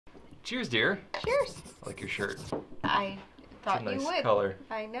Cheers, dear. Cheers. I like your shirt. I thought It's a you nice would. color.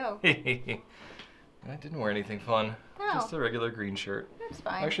 I know. I didn't wear anything fun. No. Just a regular green shirt. That's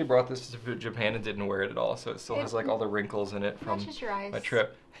fine. I actually brought this to Japan and didn't wear it at all, so it still has like all the wrinkles in it from matches your eyes. my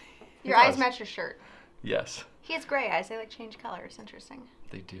trip. Your eyes match your shirt. Yes. He has gray eyes. They like change colors. Interesting.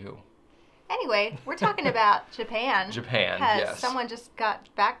 They do. Anyway, we're talking about Japan. Japan, because yes. someone just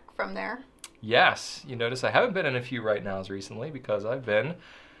got back from there. Yes. You notice I haven't been in a few right nows recently because I've been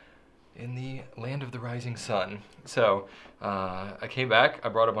in the land of the rising sun. So I came back, I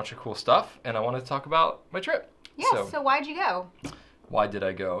brought a bunch of cool stuff, and I wanted to talk about my trip. Yes, so why'd you go? Why did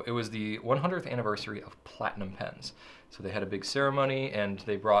I go? It was the 100th anniversary of Platinum Pens. So they had a big ceremony and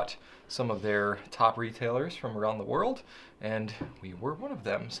they brought some of their top retailers from around the world, and we were one of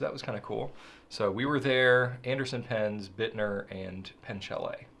them, so that was kind of cool. So we were there, Anderson Pens, Bittner, and Pen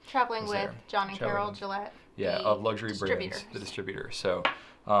Chalet. Traveling with John and Carol Goulet. Yeah, of luxury brands, the distributor. So,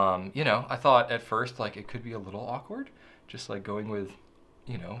 you know, I thought at first like it could be a little awkward, just like going with,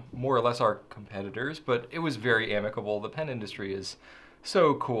 you know, more or less our competitors, but it was very amicable. The pen industry is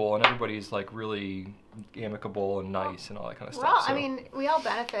so cool, and everybody's like really amicable and nice and all that kind of stuff. Well, so, I mean, we all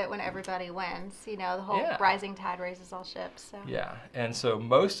benefit when everybody wins. You know, the whole rising tide raises all ships. So. Yeah, and so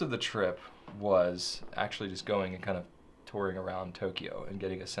most of the trip was actually just going and kind of touring around Tokyo and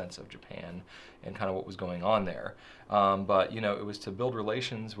getting a sense of Japan and kind of what was going on there. But, you know, it was to build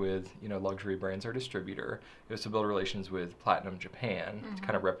relations with, you know, luxury brands, our distributor. It was to build relations with Platinum Japan to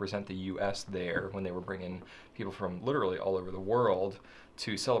kind of represent the U.S. there when they were bringing people from literally all over the world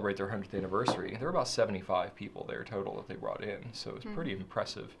to celebrate their 100th anniversary. There were about 75 people there total that they brought in, so it was pretty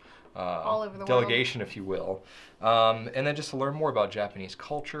impressive. All over the delegation, if you will. And then just to learn more about Japanese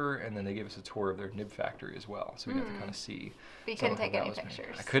culture, and then they gave us a tour of their nib factory as well, so we got to kind of see. But you couldn't take any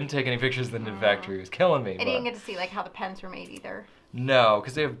pictures. I couldn't take any pictures of the nib factory. It was killing me. And you didn't get to see like how the pens were made either. No,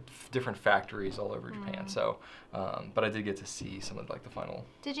 because they have different factories all over Japan. So, but I did get to see some of like the final.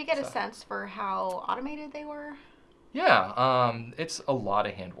 Did you get a sense for how automated they were? Yeah, it's a lot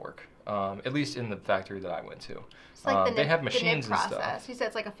of handwork. At least in the factory that I went to. It's like they have machines the nib and process. stuff. You said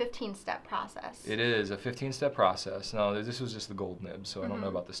it's like a 15-step process. It is a 15-step process. No, this was just the gold nib, so I don't know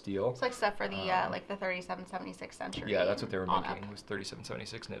about the steel. It's like stuff for the like the 3776 century. Yeah, that's what they were making. It was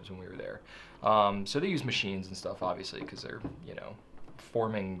 3776 nibs when we were there. So they use machines and stuff, obviously, because they're, you know,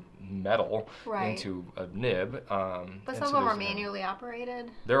 forming metal into a nib. But some of them are manually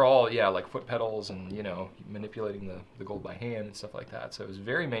operated. They're all, yeah, like foot pedals and, you know, manipulating the gold by hand and stuff like that. So it was a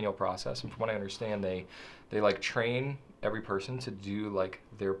very manual process. And from what I understand, they like train every person to do like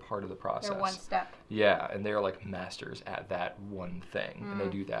their part of the process. Their one step. Yeah, and they're like masters at that one thing. And they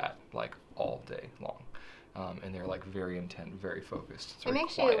do that like all day long. And they're like very intent, very focused. It's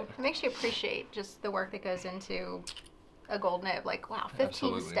it makes you appreciate just the work that goes into a gold nib. Like, wow,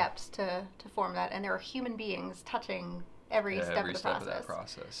 15 steps to form that, and there are human beings touching every step of that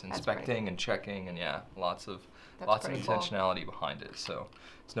process, inspecting and checking, and lots of intentionality behind it. So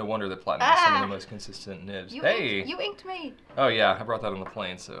it's no wonder that Platinum is some of the most consistent nibs. You inked me. Oh yeah, I brought that on the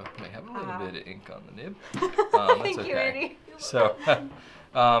plane, so I may have a little bit of ink on the nib. Thank you, Andy. So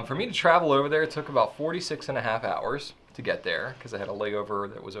for me to travel over there, it took about 46.5 hours to get there because I had a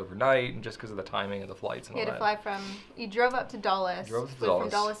layover that was overnight, and just because of the timing of the flights and all that. You had to fly you drove up to Dulles, flew from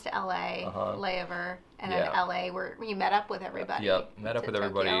Dulles to LA, layover, and then LA where you met up with everybody. Yep, met up with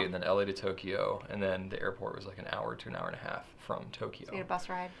everybody, and then LA to Tokyo, and then the airport was like an hour to an hour and a half from Tokyo. So you had a bus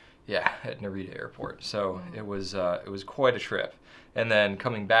ride? Yeah, at Narita Airport. So it was quite a trip. And then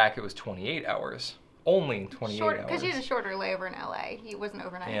coming back, it was 28 hours. Only 28 hours. Because you had a shorter layover in LA. It wasn't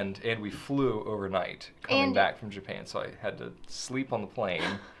overnight. And we flew overnight coming back from Japan, so I had to sleep on the plane.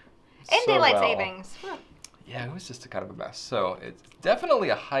 And daylight savings. Yeah, it was just a kind of a mess. So it's definitely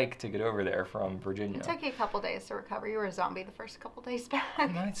a hike to get over there from Virginia. It took you a couple days to recover. You were a zombie the first couple days back. I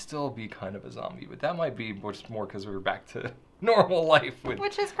might still be kind of a zombie, but that might be just more because we were back to normal life with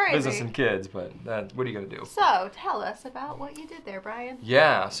Which is crazy. Business and kids, but what are you going to do? So, tell us about what you did there, Brian.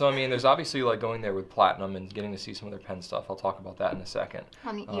 Yeah, so I mean, there's obviously like going there with Platinum and getting to see some of their pen stuff. I'll talk about that in a second.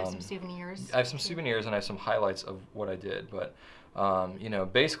 You have some souvenirs. I have some souvenirs and I have some highlights of what I did, but you know,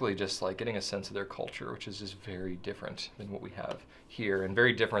 basically just like getting a sense of their culture, which is just very different than what we have here, and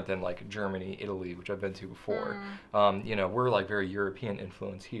very different than like Germany, Italy, which I've been to before. You know, we're like very European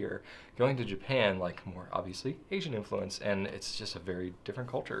influence here. Going to Japan, like more obviously Asian influence, and it's just a very different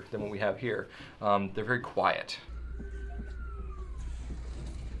culture than what we have here. They're very quiet.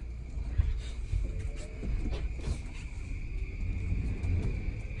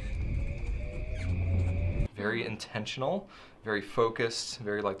 Very intentional, very focused,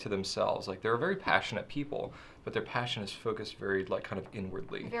 very like to themselves. Like they're very passionate people. but their passion is focused very like kind of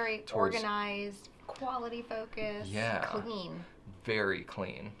inwardly. Very towards, organized, quality focused, yeah, clean. Very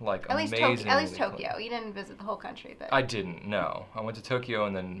clean, like at least amazingly At least Tokyo. clean. You didn't visit the whole country, but I didn't. No, I went to Tokyo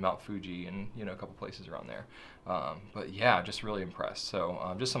and then Mount Fuji and a couple places around there. But yeah, just really impressed.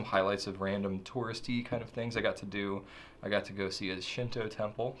 So just some highlights of random touristy kind of things I got to do. I got to go see a Shinto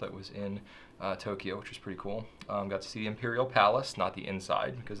temple that was in Tokyo, which was pretty cool. Got to see the Imperial Palace, not the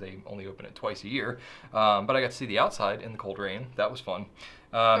inside because they only open it twice a year. But I got to see the outside in the cold rain. That was fun.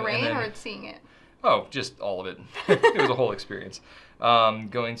 The rain or seeing it? Oh, just all of it. It was a whole experience.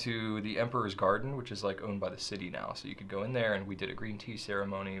 Going to the Emperor's Garden, which is like owned by the city now. So you could go in there and we did a green tea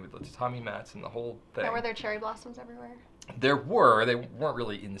ceremony with the tatami mats and the whole thing. And were there cherry blossoms everywhere? There were. They weren't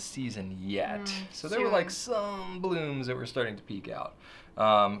really in the season yet. So there were soon. like some blooms that were starting to peek out.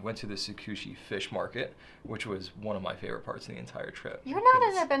 Went to the Tsukushi fish market, which was one of my favorite parts of the entire trip. You're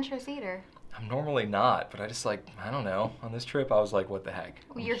not an adventurous eater. I'm normally not, but I just like, I don't know. On this trip, I was like, what the heck?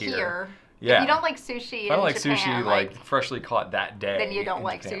 You're here. Yeah. If you don't like sushi If I don't like Japan, sushi, like freshly caught that day. then you don't in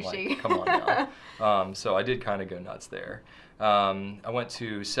like Japan, sushi. Like, come on now. So I did kind of go nuts there. I went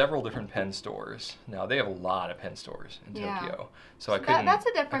to several different pen stores. Now they have a lot of pen stores in Tokyo, so I couldn't. That's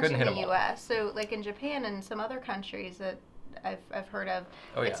a difference in in the U.S. So like in Japan and some other countries that I've heard of,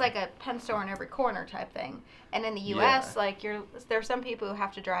 it's like a pen store in every corner type thing. And in the U.S., like there's some people who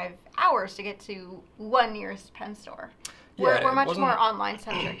have to drive hours to get to one nearest pen store. We're much more online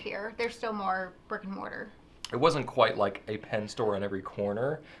centric here. There's still more brick and mortar. It wasn't quite like a pen store on every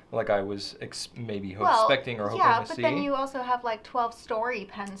corner, like I was expecting or hoping to see. Yeah, but then you also have like 12-story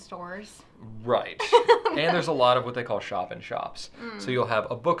pen stores. Right. And there's a lot of what they call shop in shops. So you'll have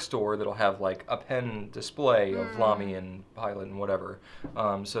a bookstore that'll have like a pen display of Lamy and Pilot and whatever.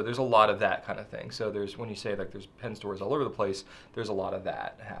 So there's a lot of that kind of thing. So there's, when you say like there's pen stores all over the place, there's a lot of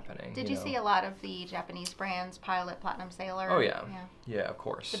that happening. Did you see a lot of the Japanese brands, Pilot, Platinum Sailor? Oh yeah. Yeah, of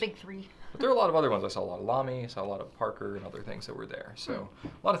course. The big three. But there are a lot of other ones. I saw a lot of Lamy, saw a lot of Parker and other things that were there. So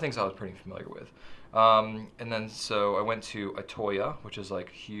a lot of things I was pretty familiar with. And then so I went to Atoya, which is like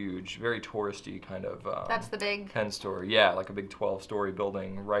huge, very touristy kind of That's the big pen store. Yeah, like a big 12-story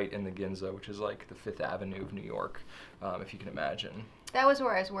building right in the Ginza, which is like the 5th Avenue of New York, if you can imagine. That was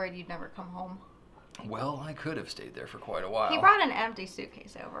where I was worried you'd never come home. Well, I could have stayed there for quite a while. He brought an empty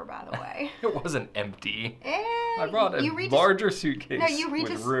suitcase over, by the way. It wasn't empty. I brought a larger suitcase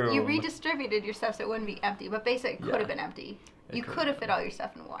with room. You redistributed your stuff so it wouldn't be empty, but basically it could have been empty. You could have fit all your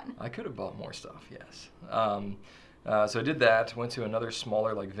stuff in one. I could have bought more stuff, yes. So I did that, went to another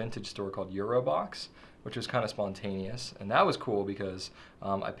smaller like vintage store called Eurobox, which was kind of spontaneous. And that was cool because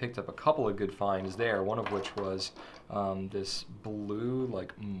I picked up a couple of good finds there, one of which was this blue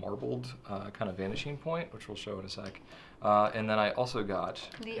like marbled kind of vanishing point, which we'll show in a sec. And then I also got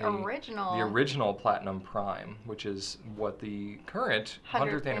the original Platinum Prime, which is what the current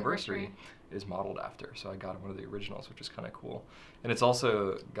 100th anniversary is modeled after. So I got one of the originals, which is kind of cool. And it's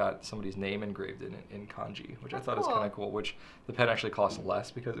also got somebody's name engraved in kanji, which I thought is kind of cool, which the pen actually cost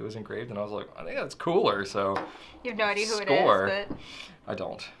less because it was engraved. And I was like, I think that's cooler. So you have no idea who it is, but I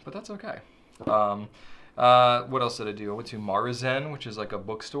don't, but that's okay. What else did I do? I went to Maruzen, which is like a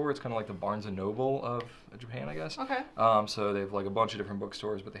bookstore. It's kind of like the Barnes & Noble of Japan, I guess. Okay. So they have like a bunch of different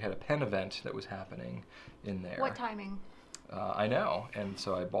bookstores, but they had a pen event that was happening in there. What timing? I know. And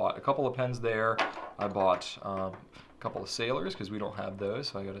so I bought a couple of pens there. I bought a couple of Sailors because we don't have those.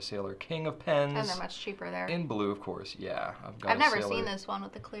 So I got a Sailor King of pens. And they're much cheaper there. In blue, of course. Yeah. I've never seen this one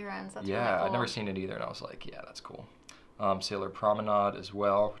with the clear ends. That's really cool. I've never seen it either. And I was like, yeah, that's cool. Sailor Promenade as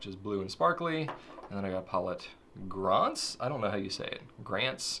well, which is blue and sparkly. And then I got Pilot Grants. I don't know how you say it.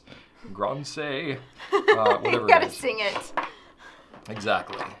 Grants. Grance. Whatever you gotta sing it.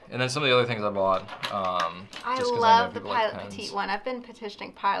 Exactly. And then some of the other things I bought. I love the Pilot Petite one. I've been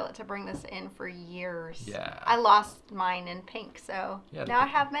petitioning Pilot to bring this in for years. Yeah. I lost mine in pink, so now I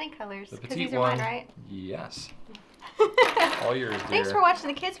have many colors. Because these are mine, right? Yes. All yours, dear. Thanks for watching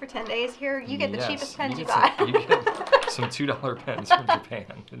the kids for 10 days. Here, you get the cheapest pens you got. got. You get some $2 pens from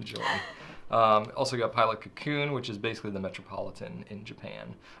Japan. Enjoy. Also got Pilot Cocoon, which is basically the Metropolitan in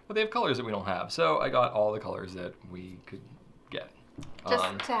Japan. But they have colors that we don't have. So I got all the colors that we could get.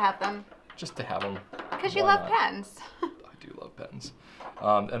 Just to have them. Just to have them. Because you love pens. I do love pens.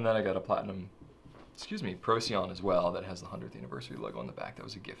 And then I got a Procyon as well that has the 100th anniversary logo on the back. That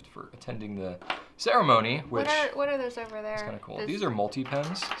was a gift for attending the ceremony. Which what are those over there? It's kind of cool. These are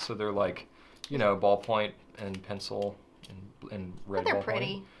multi-pens, so they're like, ballpoint and pencil and red ballpoint. But they're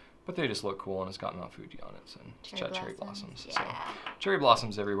pretty. But they just look cool, and it's got Mount Fuji on it, and it's got cherry blossoms. Yeah. So cherry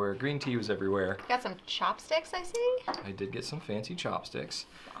blossoms everywhere. Green tea was everywhere. Got some chopsticks, I see. I did get some fancy chopsticks.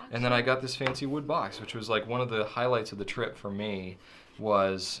 And then I got this fancy wood box, which was like one of the highlights of the trip for me.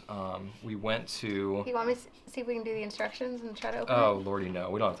 Was we went to... You want me to see if we can do the instructions and try to open it? Oh, lordy, no.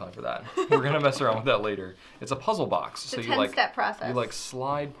 We don't have time for that. We're going to mess around with that later. It's a puzzle box. It's a 10-step process. You like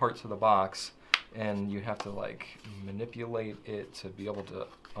slide parts of the box, and you have to like manipulate it to be able to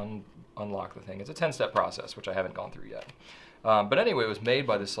unlock the thing. It's a 10-step process, which I haven't gone through yet. But anyway, it was made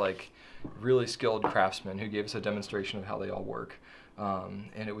by this like really skilled craftsman who gave us a demonstration of how they all work.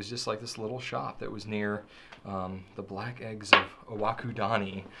 And it was just like this little shop that was near the black eggs of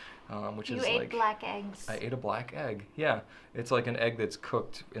Owakudani, which is like... You ate black eggs. I ate a black egg, yeah. It's like an egg that's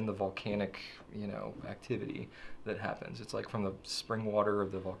cooked in the volcanic, activity that happens. It's like from the spring water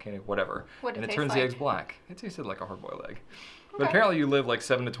of the volcanic whatever. What did and it it turns taste the like? eggs black. It tasted like a hard-boiled egg. Okay. But apparently you live like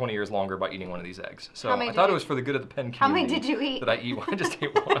 7 to 20 years longer by eating one of these eggs. So How many I did thought you- it was for the good of the pen community. How many did you eat? That I eat one. I just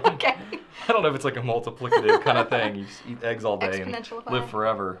ate one. Okay. I don't know if it's like a multiplicative kind of thing. You just eat eggs all day and Exponential live effect.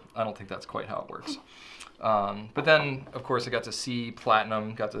 forever. I don't think that's quite how it works. But then, of course, I got to see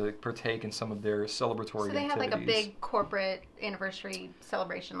Platinum, got to partake in some of their celebratory So they had activities. like a big corporate anniversary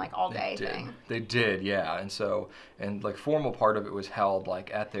celebration, like all day thing. They did, yeah. And like formal part of it was held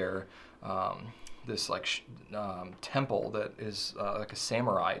like at their this like temple that is like a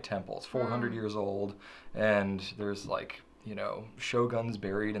samurai temple. It's 400 years old, and there's like shoguns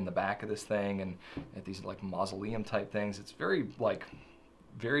buried in the back of this thing, and at these like mausoleum type things. It's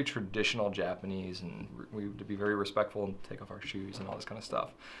very traditional Japanese, and we have to be very respectful and take off our shoes and all this kind of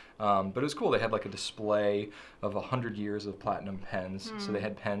stuff. But it was cool. They had like a display of 100 years of Platinum pens. So they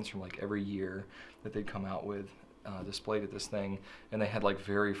had pens from like every year that they'd come out with displayed at this thing, and they had like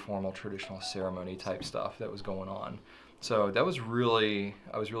very formal traditional ceremony type stuff that was going on. So that was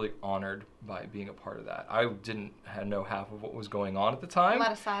I was really honored by being a part of that. I didn't know half of what was going on at the time. A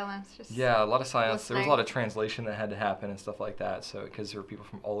lot of silence. Yeah, a lot of silence. Listening. There was a lot of translation that had to happen and stuff like that. So because there were people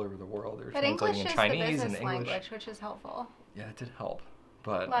from all over the world, they were But translating English in is Chinese the and business English. language, which is helpful. Yeah, it did help.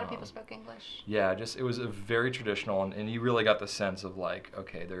 But A lot of people spoke English. yeah, it was a very traditional, and you really got the sense of like,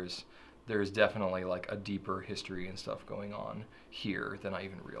 okay, there's definitely like a deeper history and stuff going on here than I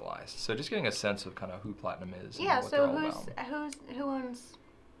even realized. So just getting a sense of kind of who Platinum is. Yeah. And what So they're all about. who owns?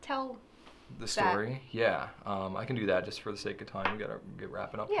 Tell. The story, yeah. I can do that just for the sake of time. We gotta get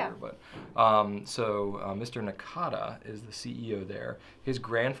wrapping up Yeah. here, but Mr. Nakata is the CEO there. His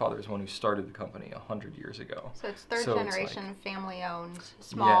grandfather is one who started the company 100 years ago. So it's third So it's generation, like- family owned,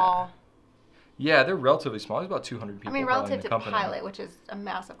 small. Yeah, they're relatively small. There's about 200 people. I mean, running relative the to company. Pilot, which is a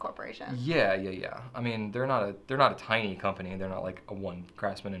massive corporation. Yeah. I mean, they're not a tiny company. They're not like a one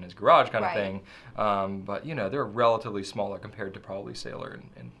craftsman in his garage kind of Right. thing. But they're relatively smaller compared to probably Sailor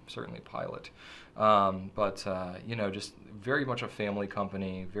and certainly Pilot. Just very much a family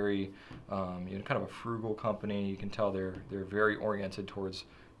company. Very, kind of a frugal company. You can tell they're very oriented towards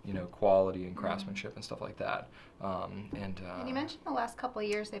quality and craftsmanship and stuff like that. And you mentioned the last couple of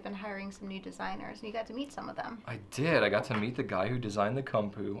years they've been hiring some new designers, and you got to meet some of them. I did. I got to meet the guy who designed the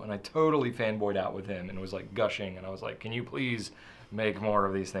Kumpu, and I totally fanboyed out with him and was like gushing, and I was like, "Can you please make more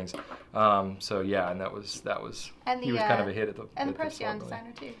of these things?" And that was And he was kind of a hit at the and the at Procyon Salt Lake.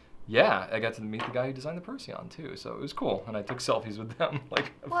 designer too. Yeah, I got to meet the guy who designed the Procyon too, so it was cool, and I took selfies with them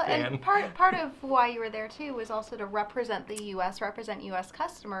like a fan. And part of why you were there too was also to represent the U.S., represent U.S.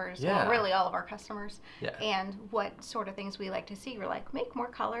 customers, Yeah. well, really all of our customers, Yeah. and what sort of things we like to see. We're like, make more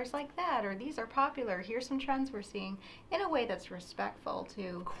colors like that, or these are popular. Here's some trends we're seeing, in a way that's respectful to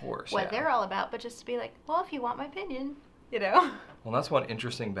Of course, what yeah. they're all about, but just to be like, well, if you want my opinion, Well, that's one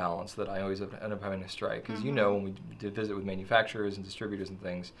interesting balance that I always end up having to strike. Because Mm-hmm. when we did visit with manufacturers and distributors and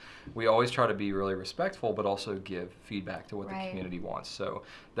things, we always try to be really respectful, but also give feedback to what the Right. community wants. So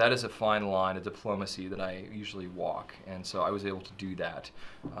that is a fine line of diplomacy that I usually walk, and so I was able to do that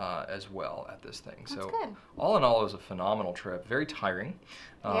as well at this thing. That's So good. all in all, it was a phenomenal trip. Very tiring.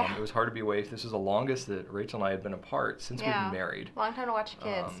 Yeah. It was hard to be away. This was the longest that Rachel and I had been apart since we've been married. Long time to watch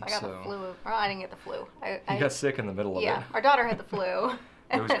kids. I got the flu. Well, I didn't get the flu. You got sick in the middle of it. Yeah, our daughter had the flu.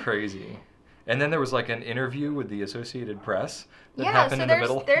 It was crazy. And then there was like an interview with the Associated Press that Yeah, happened so in the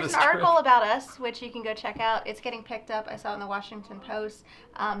middle of there's this an article trip. about us, which you can go check out. It's getting picked up. I saw it in the Washington Post,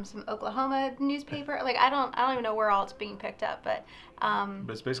 some Oklahoma newspaper. Like I don't even know where all it's being picked up, but But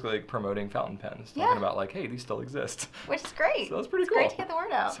it's basically like promoting fountain pens, talking Yeah. about like, hey, these still exist. which is great. So that's pretty It's cool. great to get the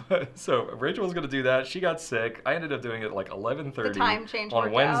word out. So Rachel was going to do that. She got sick. I ended up doing it at like 11:30 The time change on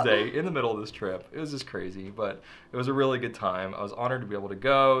worked Wednesday in the middle of this trip. It was just crazy, but it was a really good time. I was honored to be able to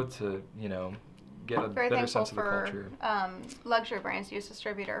go to, get a Very better thankful sense of the for culture. Luxury Brands US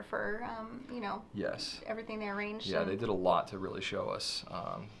distributor for Yes. everything they arranged. Yeah, and they did a lot to really show us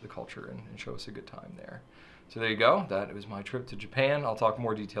the culture and show us a good time there. So there you go. That was my trip to Japan. I'll talk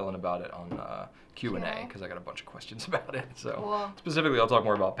more detailing about it on Q&A because I got a bunch of questions about it. So cool. Specifically, I'll talk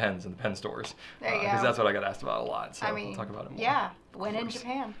more about pens and the pen stores. There you go. Because that's what I got asked about a lot. So I mean, we'll talk about it more. Yeah, when in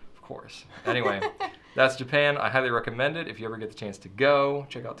Japan. Of course. Anyway, that's Japan. I highly recommend it. If you ever get the chance to go,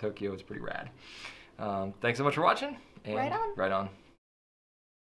 check out Tokyo. It's pretty rad. Thanks so much for watching. And right on. Right on.